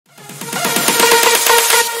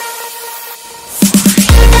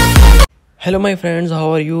Hello my friends,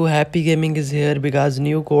 how are you? Happy Gaming is here because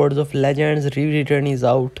new codes of Legends Rewritten is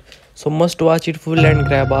out. So must watch it full and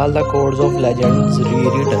grab all the codes of Legends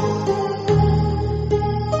Rewritten.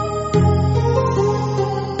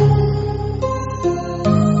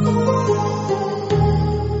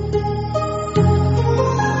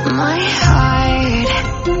 My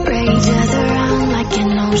heart rages around like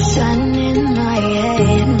an ocean in my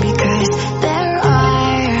head because there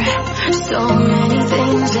are so many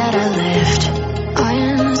things that I left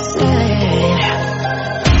unsaid.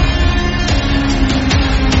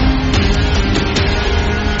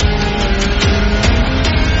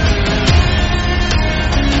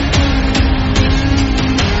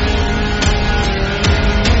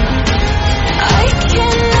 I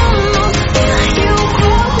can almost feel you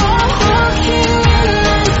walking in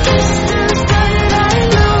the distance, but I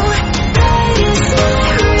know that is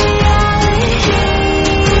not reality.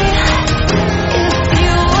 If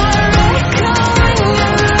you are echoing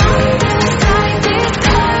around inside these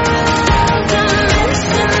parallel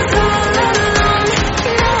dimensions all alone,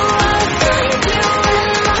 now I'll find you in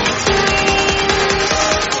my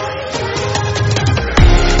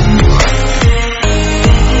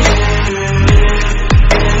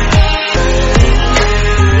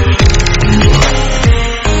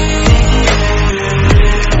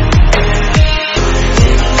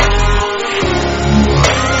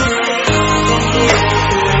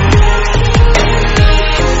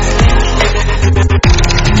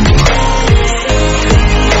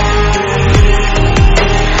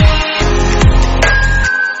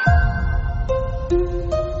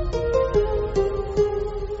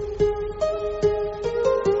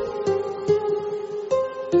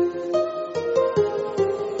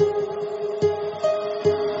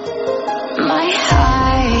My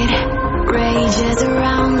heart rages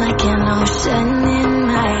around like an ocean in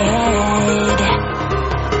my head.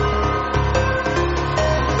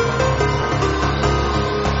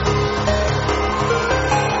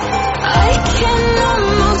 I can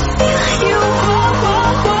almost feel you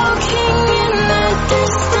walking in the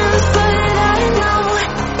distance.